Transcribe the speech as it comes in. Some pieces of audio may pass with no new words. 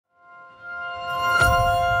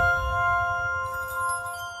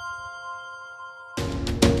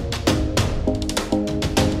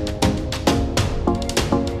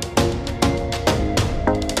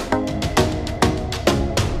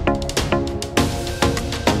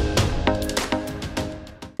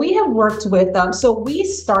worked with, so we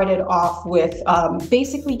started off with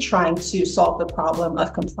basically trying to solve the problem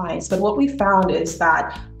of compliance. But what we found is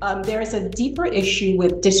that there is a deeper issue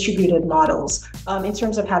with distributed models in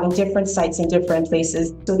terms of having different sites in different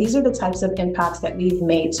places. So these are the types of impacts that we've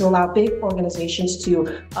made to allow big organizations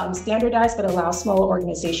to standardize, but allow smaller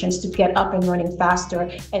organizations to get up and running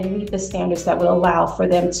faster and meet the standards that will allow for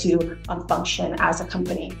them to function as a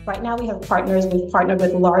company. Right now we have partners. We've partnered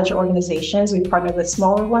with large organizations, we've partnered with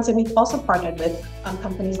smaller ones, and we've also partnered with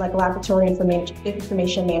companies like laboratory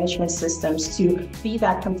information management systems to be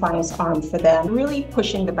that compliance arm for them, really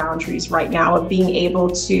pushing the boundaries right now of being able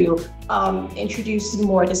to introduce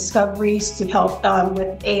more discoveries to help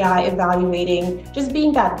with AI evaluating, just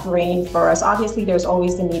being that brain for us. Obviously, there's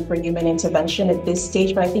always the need for human intervention at this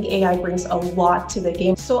stage, but I think AI brings a lot to the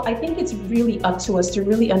game. So I think it's really up to us to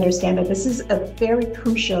really understand that this is a very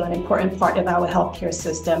crucial and important part of our healthcare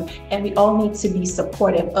system, and we all need to be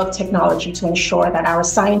supportive of technology to ensure that our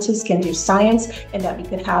scientists can do science and that we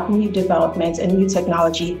could have new developments and new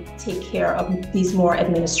technology take care of these more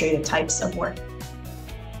administrative types of work.